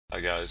Hi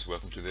guys,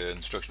 welcome to the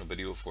instructional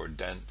video for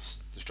DENT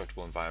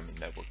Destructible Environment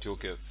Network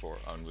Toolkit for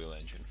Unreal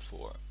Engine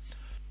 4.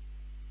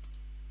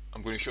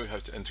 I'm going to show you how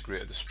to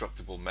integrate a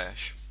destructible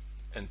mesh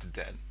into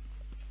DENT.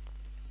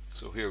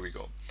 So here we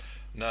go.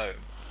 Now,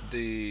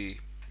 if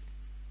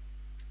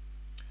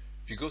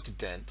you go to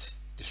DENT,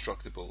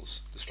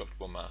 Destructibles,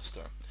 Destructible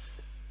Master,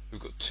 we've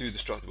got two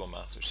destructible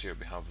masters here.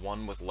 We have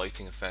one with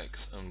lighting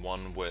effects and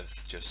one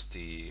with just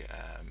the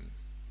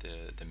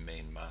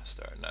main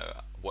master.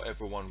 Now,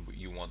 whatever one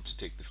you want to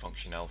take the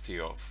functionality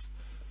of,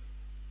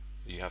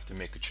 you have to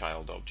make a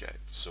child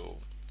object. So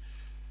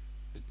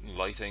the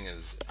lighting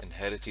is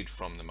inherited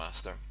from the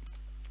master,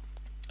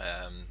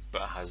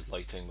 but it has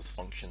lighting with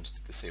functions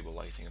to disable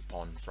lighting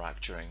upon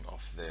fracturing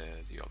of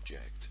the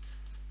object.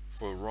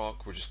 For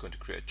rock, we're just going to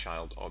create a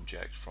child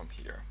object from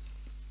here.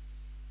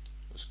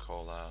 Let's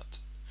call that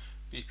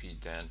BP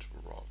DENT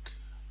rock.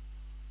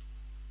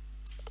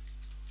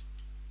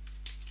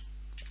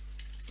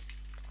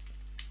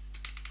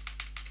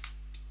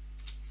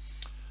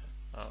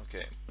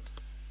 Okay.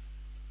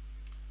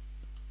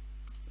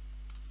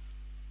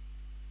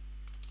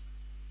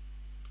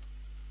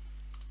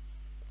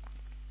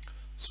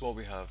 So what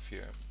we have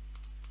here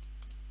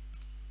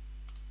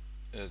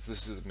is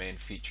this is the main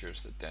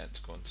features that DENT's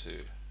going to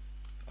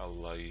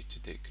allow you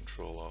to take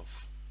control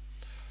of.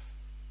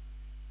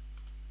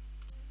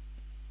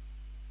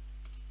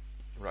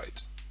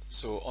 Right,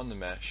 so on the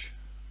mesh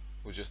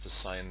we'll just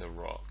assign the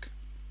rock.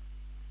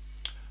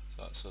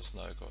 So that's us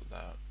now got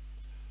that.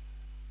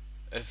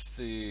 If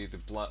the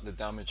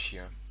damage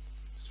here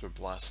is for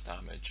blast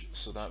damage,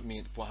 so that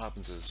means what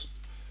happens is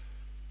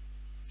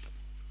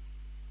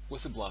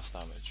with the blast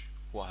damage,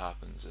 what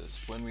happens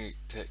is when we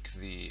tick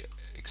the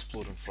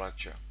explode and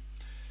fracture,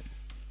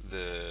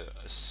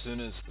 as soon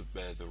as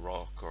the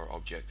rock or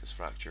object is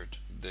fractured,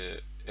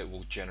 it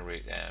will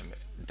generate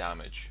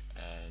damage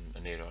and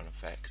an area and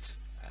effect.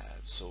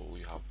 So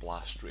you have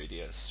blast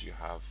radius, you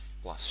have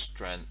blast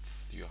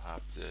strength, you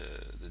have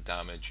the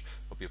damage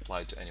will be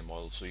applied to any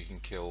model, so you can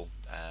kill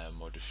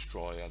or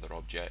destroy other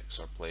objects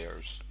or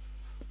players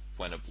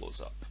when it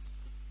blows up.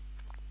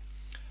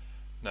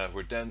 Now,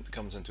 where DENT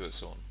comes into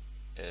its own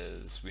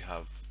is we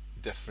have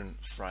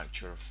different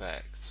fracture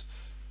effects.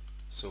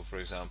 So for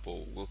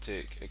example, we'll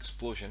take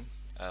explosion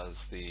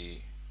as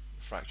the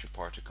fracture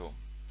particle,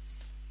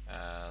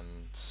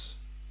 and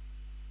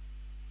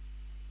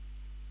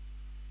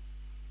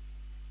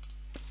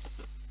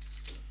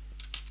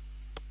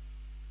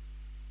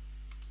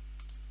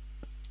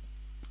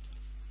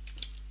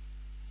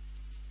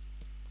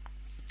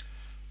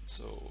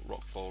so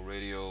rockfall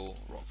radial,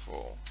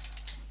 rockfall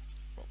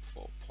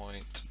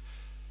point,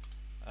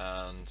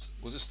 and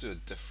we'll just do a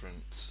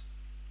different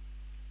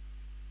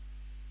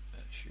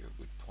shear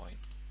wood point.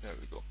 There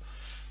we go.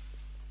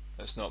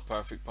 It's not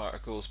perfect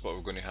particles, but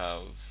we're going to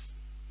have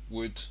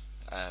wood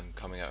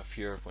coming out of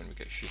here when we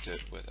get shoot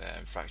it with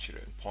fracture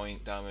and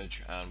point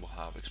damage, and we'll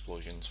have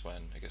explosions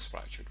when it gets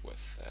fractured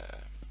with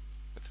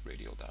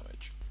radial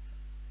damage.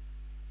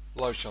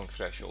 Large chunk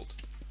threshold.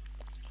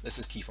 This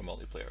is key for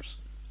multiplayers.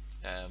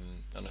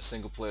 On a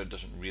single player it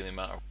doesn't really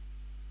matter,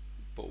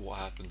 but what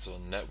happens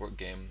on a network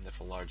game, if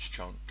a large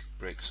chunk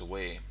breaks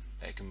away,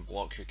 it can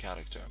block your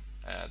character.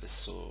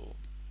 So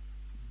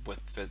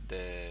with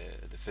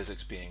the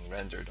physics being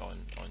rendered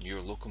on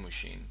your local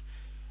machine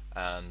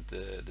and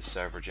the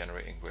server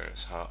generating where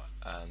it's hot,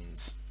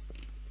 and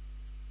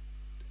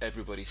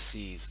everybody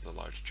sees the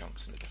large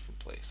chunks in a different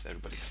place,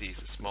 everybody sees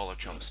the smaller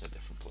chunks in a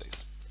different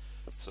place.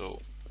 So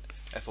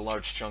if a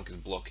large chunk is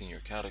blocking your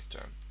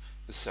character,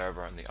 the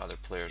server and the other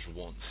players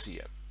won't see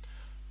it.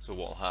 So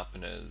what will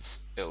happen is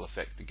it'll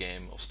affect the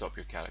game, it'll stop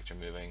your character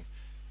moving,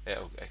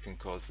 it can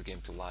cause the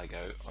game to lag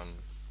out and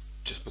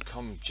just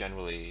become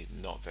generally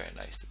not very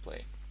nice to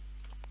play.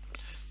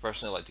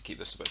 Personally, I like to keep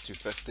this about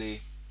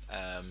 250,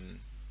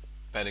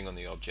 depending on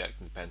the object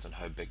and depends on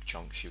how big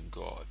chunks you've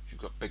got. If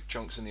you've got big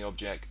chunks in the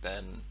object,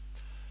 then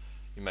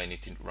you might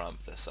need to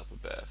ramp this up a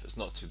bit. If it's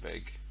not too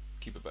big,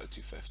 keep about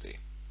 250,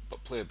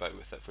 but play about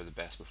with it for the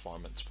best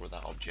performance for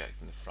that object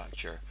and the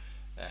fracture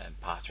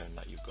pattern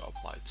that you've got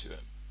applied to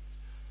it.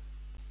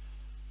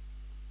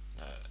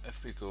 Now,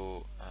 if we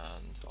go,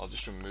 and I'll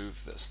just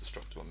remove this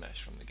destructible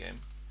mesh from the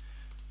game,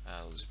 and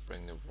I'll just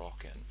bring the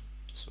rock in.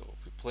 So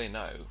if we play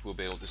now, we'll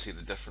be able to see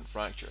the different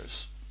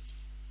fractures.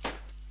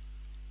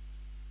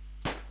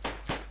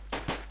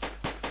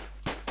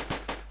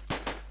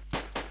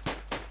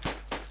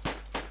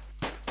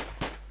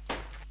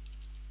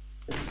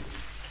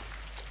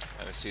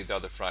 And we see the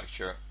other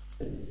fracture.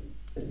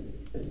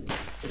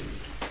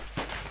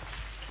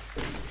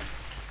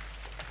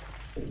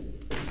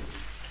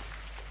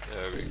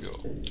 There we go.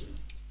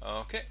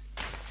 Okay.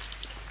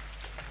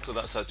 So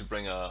that's how to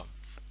bring a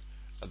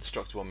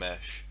destructible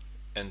mesh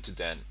into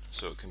DENT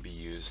so it can be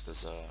used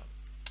as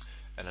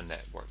in a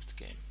networked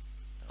game.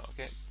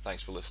 Okay,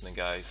 thanks for listening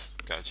guys.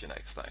 Catch you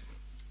next time.